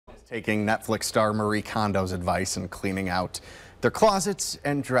Taking Netflix star Marie Kondo's advice and cleaning out their closets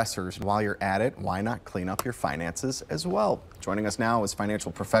and dressers. While you're at it, why not clean up your finances as well? Joining us now is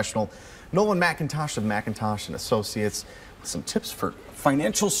financial professional Nolan McIntosh of McIntosh and Associates with some tips for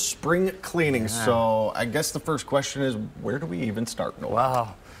financial spring cleaning. So I guess the first question is, where do we even start, Nolan?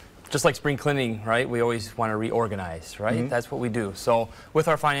 Wow. Just like spring cleaning, right? We always want to reorganize, right? That's what we do. So with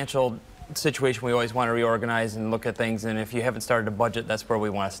our financial situation, we always want to reorganize and look at things, and if you haven't started a budget, that's where we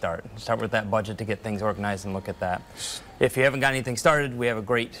want to start. Start with that budget to get things organized and look at that. If you haven't got anything started, we have a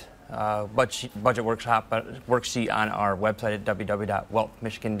great budget worksheet on our website at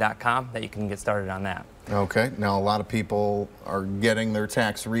www.wealthmichigan.com that you can get started on that. Okay, now a lot of people are getting their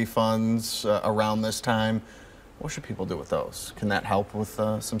tax refunds around this time. What should people do with those? Can that help with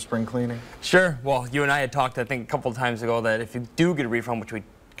some spring cleaning? Sure. Well, you and I had talked, I think, a couple of times ago that if you do get a refund, which we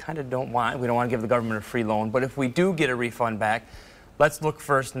kind of don't want, we don't want to give the government a free loan, but if we do get a refund back, let's look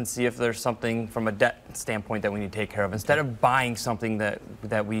first and see if there's something from a debt standpoint that we need to take care of. Instead of buying something that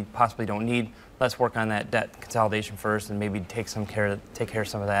we possibly don't need, let's work on that debt consolidation first and maybe take care of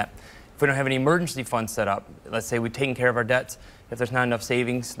some of that. If we don't have any emergency funds set up, let's say we've taken care of our debts, if there's not enough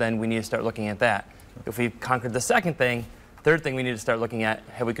savings, then we need to start looking at that. If we've conquered the second thing, third thing we need to start looking at,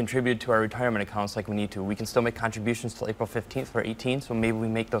 have we contributed to our retirement accounts like we need to? We can still make contributions till April 15th for 18, so maybe we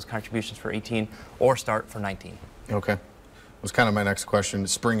make those contributions for 18 or start for 19. Okay. That was kind of my next question.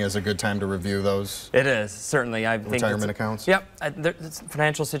 Spring is a good time to review those? It is, certainly. I think retirement accounts? Yep.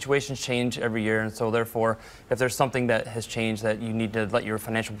 Financial situations change every year, and so therefore, if there's something that has changed that you need to let your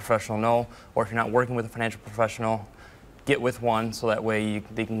financial professional know, or if you're not working with a financial professional, get with one so that way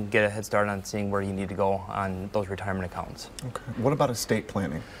they can get a head start on seeing where you need to go on those retirement accounts. Okay. What about estate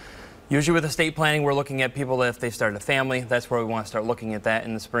planning? Usually with estate planning, we're looking at people that if they've started a family, that's where we want to start looking at that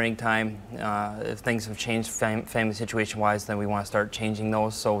in the springtime. If things have changed family situation-wise, then we want to start changing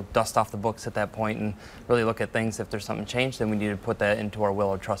those. So dust off the books at that point and really look at things. If there's something changed, then we need to put that into our will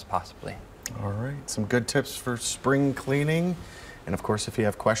or trust possibly. All right. Some good tips for spring cleaning. And of course, if you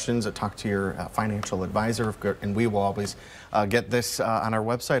have questions, talk to your financial advisor. And we will always get this on our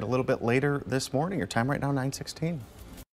website a little bit later this morning. Your time right now, 9:16.